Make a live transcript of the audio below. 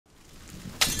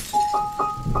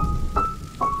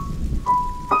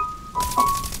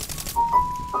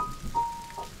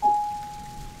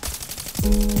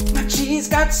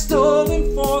got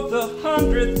stolen for the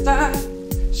 100th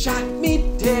time. Shot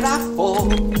me dead, I fall.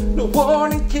 No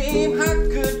warning came, how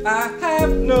could I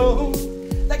have known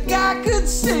that guy could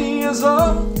see us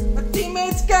all? My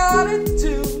teammates got it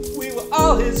too. We were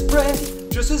all his prey,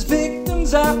 just as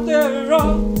victims after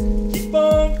all. Keep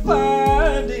on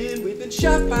fighting. We've been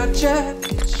shot by Chad,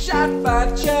 shot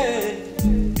by Chad.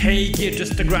 Hey kid,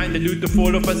 just a grind and loot the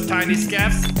full of us tiny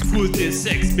scabs. Full tier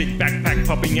 6, big backpack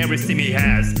popping everything he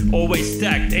has. Always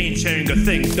stacked, ain't sharing a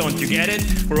thing, don't you get it?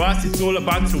 For us it's all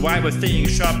about survival, staying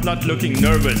sharp, not looking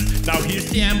nervous. Now here's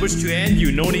the ambush to end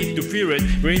you, no need to fear it.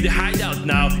 We're in the hideout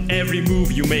now, every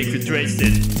move you make we trace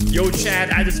it. Yo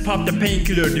Chad, I just popped a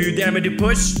painkiller, do you dare me to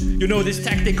push? You know this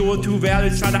tactic all too well,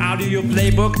 it's right out of your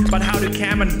playbook. But how to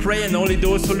cam and pray and only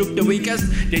those who look the weakest?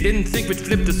 They didn't think we'd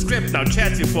flip the script, now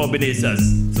Chad's your fall beneath us.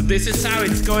 So this is how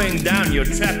it's going down, you're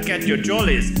trapped, get your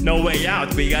jollies. No way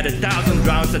out, we got 1,000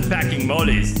 rounds and packing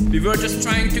mollies. We were just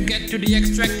trying to get to the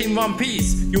extract in one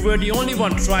piece. You were the only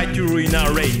one tried to ruin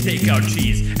our raid, take our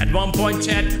cheese. At one point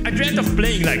Chad, I dreamt of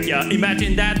playing like ya,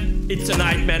 imagine that? It's a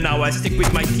nightmare now, I stick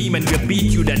with my team and we'll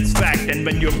beat you, that's fact. And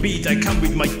when you're beat, I come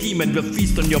with my team and we'll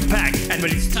feast on your pack. And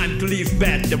when it's time to leave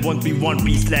bed, there won't be one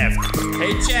piece left.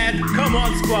 Hey Chad, come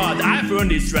on squad, I've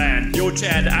earned this rant. Yo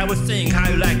Chad, I was saying how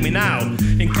you like me now.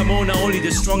 In Kimona only the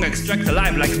strong extract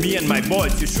alive, like me and my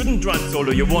boys. You shouldn't run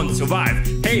solo, you won't survive.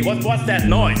 Hey, what was that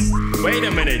noise? Wait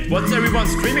a minute, what's everyone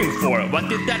screaming for? What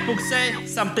did that book say?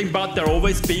 Something about there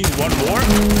always being one more?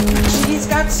 She's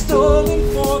got stolen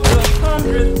for the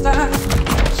 100th time.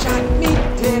 Shot me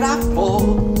dead, I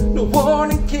fall. No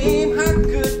warning came, how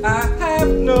could I have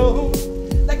known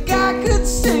that guy could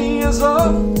see us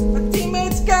all? My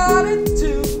teammates got it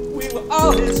too. We were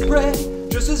all his prey,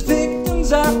 just as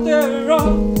victims after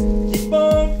all. Keep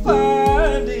on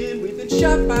fighting. We've been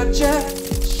shot by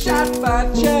Chad, shot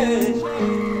by Chad.